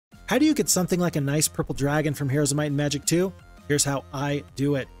How do you get something like a nice purple dragon from Heroes of Might and Magic 2? Here's how I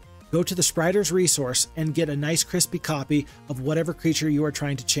do it. Go to the Spriders resource and get a nice crispy copy of whatever creature you are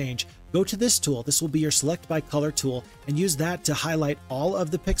trying to change. Go to this tool, this will be your Select by Color tool, and use that to highlight all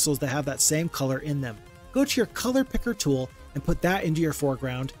of the pixels that have that same color in them. Go to your Color Picker tool and put that into your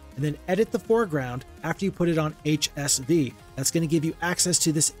foreground, and then edit the foreground after you put it on HSV. That's going to give you access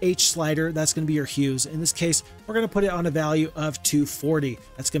to this H slider. That's going to be your hues. In this case, we're going to put it on a value of 240.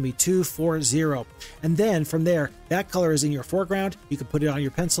 That's going to be 240. And then from there, that color is in your foreground. You can put it on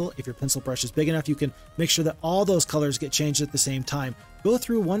your pencil. If your pencil brush is big enough, you can make sure that all those colors get changed at the same time. Go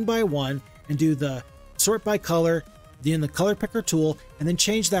through one by one and do the sort by color, then the Color Picker tool, and then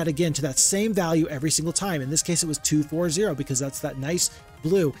change that again to that same value every single time. In this case, it was 240 because that's that nice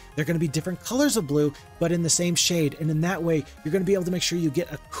blue. They're going to be different colors of blue, but in the same shade. And in that way, you're going to be able to make sure you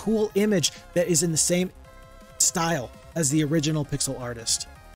get a cool image that is in the same style as the original pixel artist.